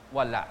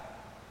 wala.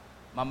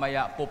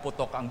 Mamaya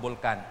puputok ang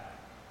bulkan.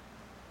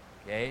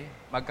 Okay?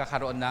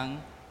 Magkakaroon ng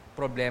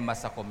problema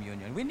sa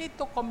communion. We need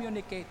to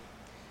communicate.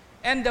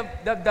 And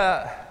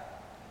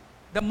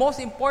the most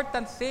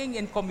important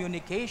thing in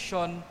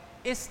communication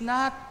is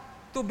not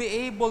to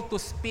be able to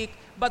speak,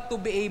 but to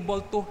be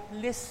able to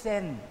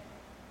listen.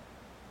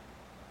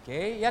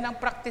 Okay? Yan ang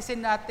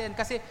practicein natin.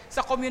 Kasi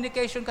sa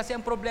communication, kasi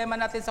ang problema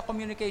natin sa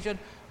communication,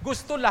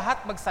 gusto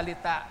lahat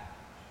magsalita.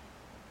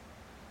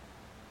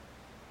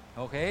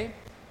 Okay?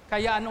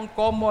 Kaya anong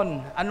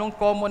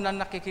common na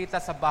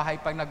nakikita sa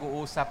bahay pag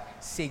nag-uusap?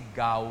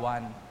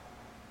 Sigawan.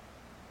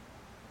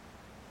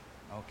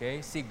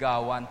 Okay?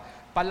 Sigawan.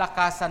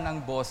 Palakasan ng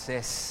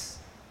boses.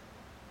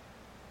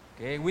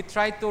 Okay? We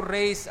try to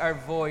raise our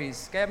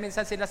voice. Kaya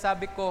minsan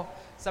sinasabi ko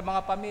sa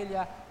mga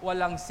pamilya,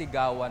 walang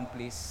sigawan,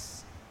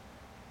 please.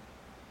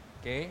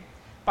 Okay?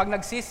 Pag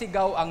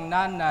nagsisigaw ang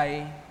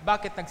nanay,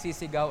 bakit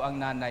nagsisigaw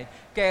ang nanay?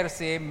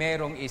 Kasi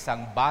merong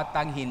isang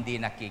batang hindi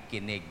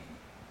nakikinig.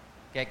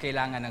 Kaya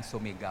kailangan ng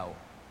sumigaw.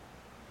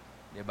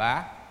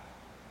 Diba?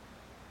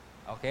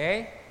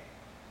 Okay?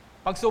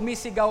 Pag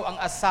sumisigaw ang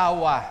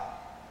asawa,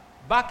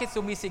 bakit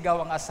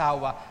sumisigaw ang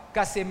asawa?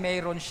 Kasi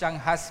mayroon siyang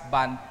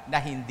husband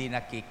na hindi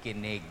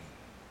nakikinig.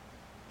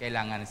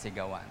 Kailangan ng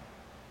sigawan.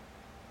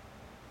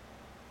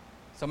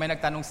 So may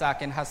nagtanong sa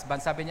akin,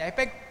 husband, sabi niya,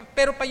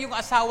 pero pa yung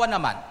asawa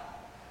naman,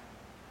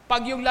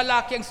 pag yung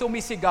lalaki ang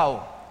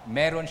sumisigaw,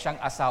 meron siyang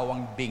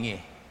asawang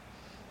bingi.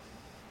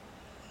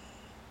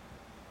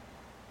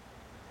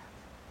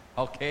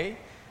 Okay?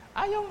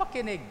 Ayaw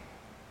makinig.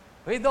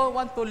 We don't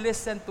want to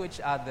listen to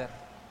each other.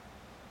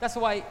 That's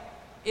why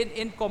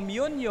in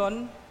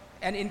communion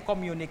and in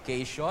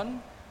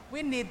communication,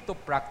 we need to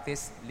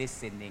practice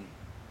listening.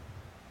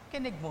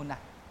 Kinig muna.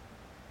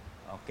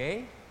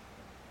 Okay?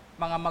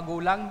 Mga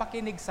magulang,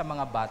 makinig sa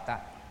mga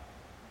bata.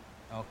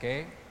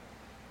 Okay?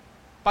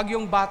 Pag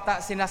yung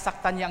bata,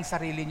 sinasaktan niya ang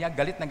sarili niya,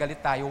 galit na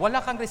galit tayo,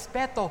 wala kang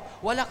respeto,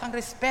 wala kang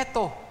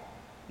respeto.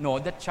 No,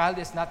 the child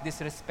is not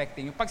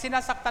disrespecting you. Pag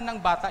sinasaktan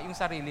ng bata yung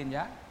sarili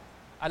niya,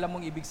 alam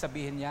mong ibig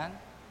sabihin yan?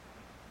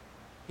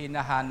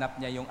 Hinahanap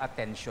niya yung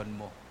attention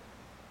mo.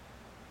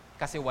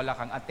 Kasi wala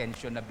kang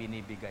attention na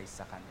binibigay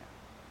sa kanya.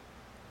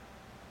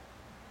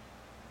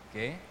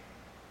 Okay?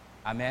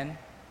 Amen?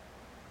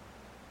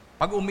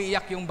 Pag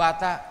umiiyak yung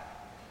bata,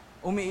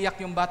 umiiyak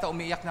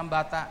ng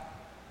bata,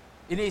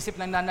 iniisip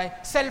ng nanay,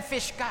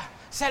 selfish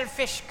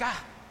ka,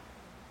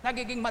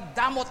 nagiging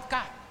madamot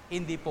ka.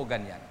 Hindi po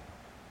ganyan.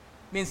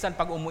 Minsan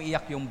pag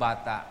umiiyak yung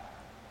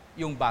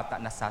bata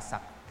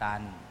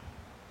nasasaktan.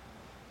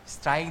 He's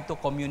trying to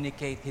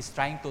communicate, he's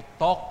trying to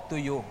talk to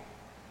you.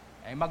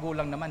 Eh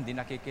magulang naman, di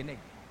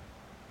nakikinig.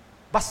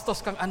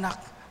 Bastos kang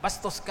anak,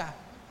 bastos ka.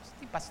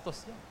 Hindi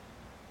bastos yun.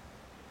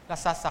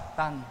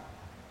 Nasasaktan,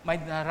 may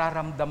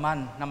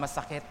nararamdaman na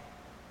masakit.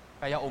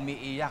 Kaya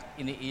umiiyak,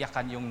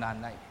 iniiyakan yung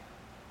nanay.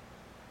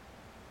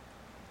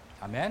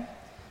 Amen?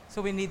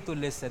 So we need to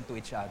listen to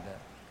each other.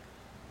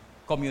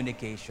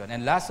 Communication.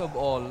 And last of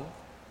all,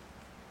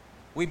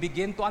 we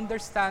begin to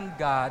understand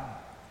God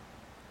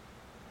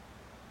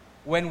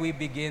when we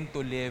begin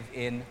to live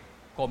in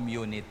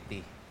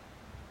community.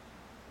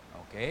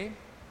 Okay?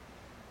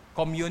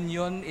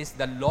 Communion is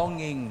the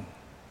longing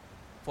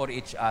for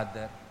each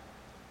other.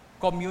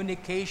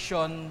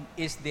 Communication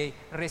is the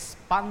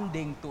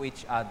responding to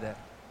each other.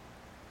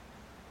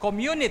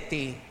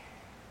 Community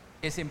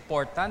is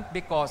important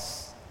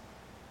because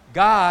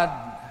God,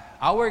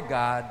 our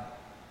God,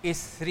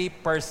 is three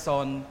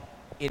person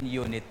in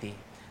unity.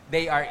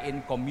 They are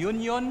in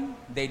communion,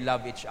 they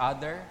love each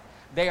other,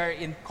 they are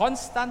in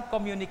constant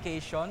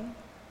communication,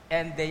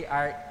 and they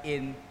are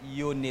in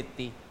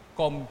unity.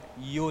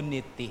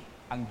 Community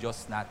ang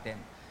Diyos natin.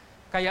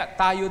 Kaya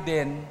tayo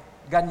din,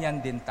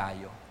 ganyan din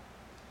tayo.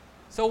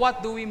 So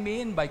what do we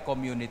mean by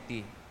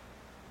community?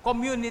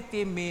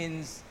 Community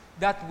means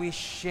that we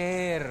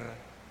share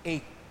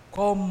a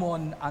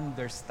common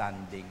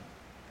understanding.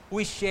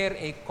 We share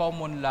a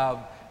common love.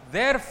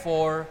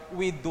 Therefore,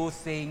 we do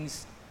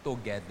things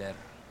together.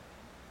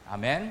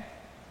 Amen?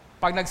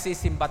 Pag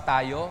nagsisimba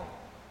tayo,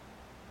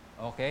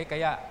 okay,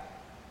 kaya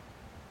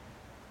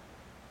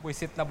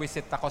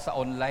buwisit ako sa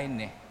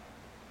online eh.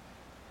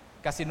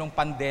 Kasi nung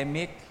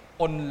pandemic,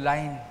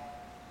 online.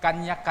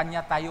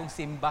 Kanya-kanya tayong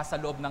simba sa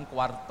loob ng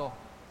kwarto.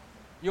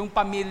 Yung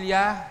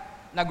pamilya,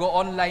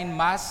 nag-o-online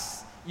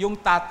mass, yung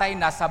tatay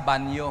nasa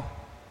banyo,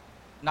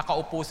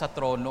 nakaupo sa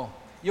trono.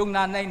 Yung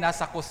nanay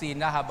nasa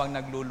kusina habang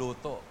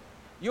nagluluto.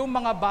 Yung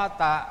mga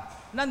bata,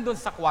 nandun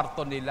sa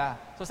kwarto nila.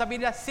 So sabi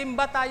nila,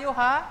 simba tayo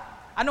ha?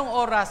 Anong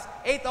oras?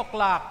 8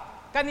 o'clock.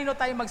 Kanino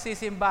tayo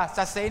magsisimba?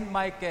 Sa St.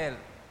 Michael.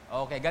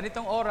 Okay,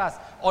 ganitong oras.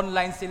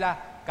 Online sila,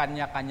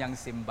 kanya-kanyang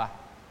simba.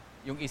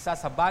 Yung isa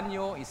sa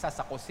banyo, isa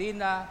sa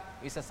kusina,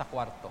 isa sa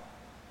kwarto.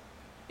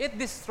 It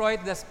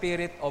destroyed the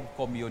spirit of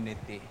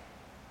community.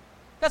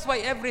 That's why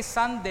every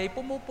Sunday,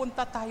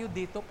 pumupunta tayo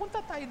dito.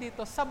 Punta tayo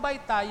dito,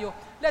 sabay tayo.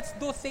 Let's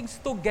do things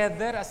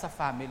together as a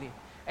family.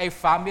 A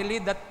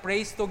family that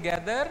prays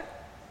together,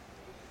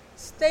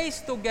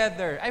 stays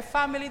together. A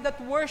family that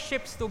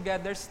worships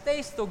together,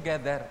 stays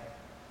together.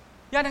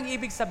 Yan ang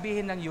ibig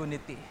sabihin ng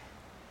unity.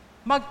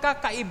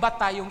 Magkakaiba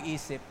tayong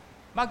isip.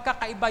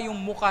 Magkakaiba yung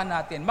mukha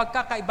natin.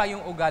 Magkakaiba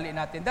yung ugali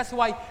natin. That's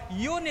why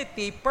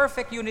unity,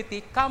 perfect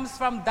unity, comes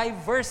from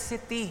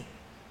diversity.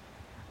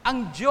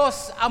 Ang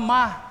Diyos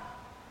Ama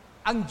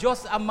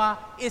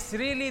is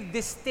really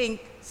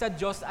distinct sa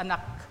Diyos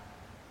Anak.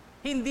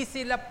 Hindi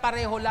sila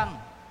pareho lang.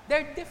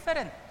 They're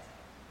different.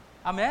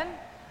 Amen?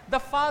 The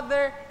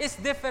Father is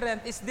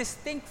different, is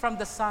distinct from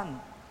the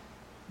Son.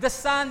 The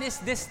Son is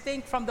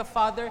distinct from the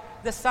Father.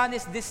 The Son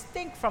is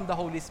distinct from the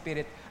Holy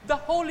Spirit. The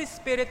Holy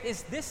Spirit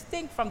is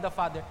distinct from the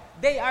Father.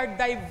 They are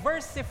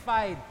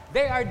diversified.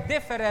 They are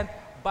different,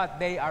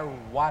 but they are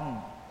one.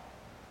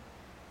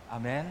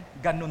 Amen?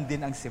 Ganon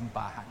din ang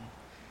simbahan.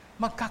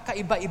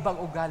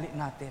 Magkakaiba-ibang ugali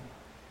natin.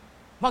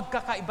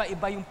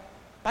 Magkakaiba-iba yung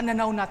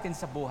pananaw natin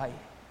sa buhay.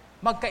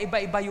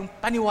 Magkaiba-iba yung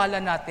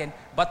paniwala natin.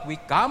 But we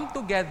come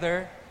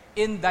together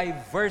in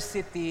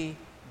diversity.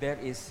 There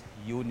is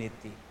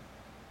unity.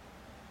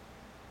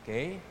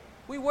 Okay?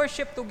 We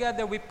worship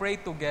together, we pray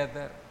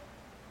together.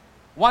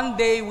 One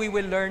day, we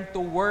will learn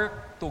to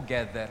work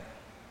together.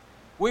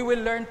 We will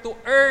learn to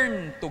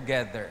earn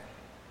together.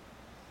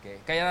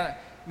 Okay?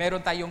 Kaya meron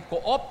tayong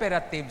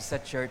cooperative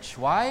sa church.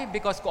 Why?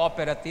 Because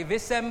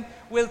cooperativism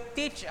will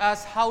teach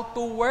us how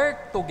to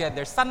work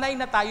together. Sanay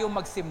na tayo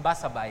magsimba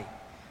sabay.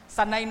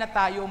 Sanay na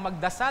tayo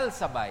magdasal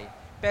sabay.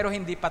 Pero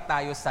hindi pa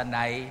tayo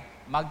sanay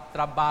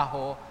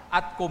magtrabaho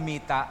at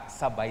kumita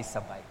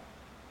sabay-sabay.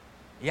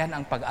 Yan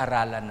ang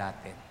pag-aralan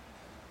natin.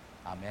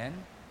 Amen?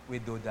 We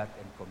do that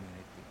in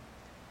community.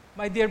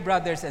 My dear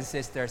brothers and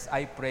sisters,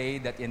 I pray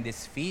that in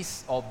this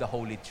feast of the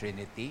Holy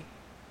Trinity,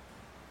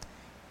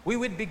 we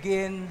would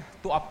begin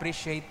to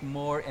appreciate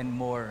more and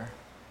more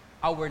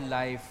our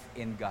life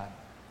in God.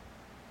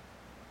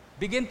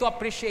 Begin to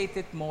appreciate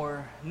it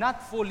more,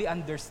 not fully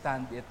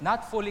understand it,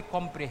 not fully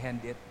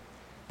comprehend it,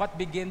 but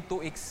begin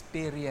to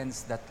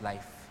experience that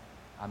life.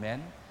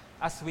 Amen?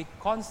 As we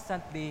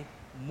constantly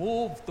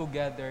move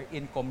together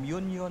in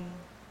communion,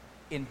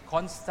 in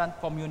constant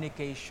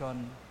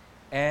communication,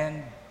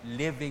 and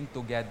living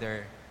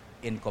together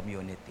in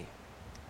community.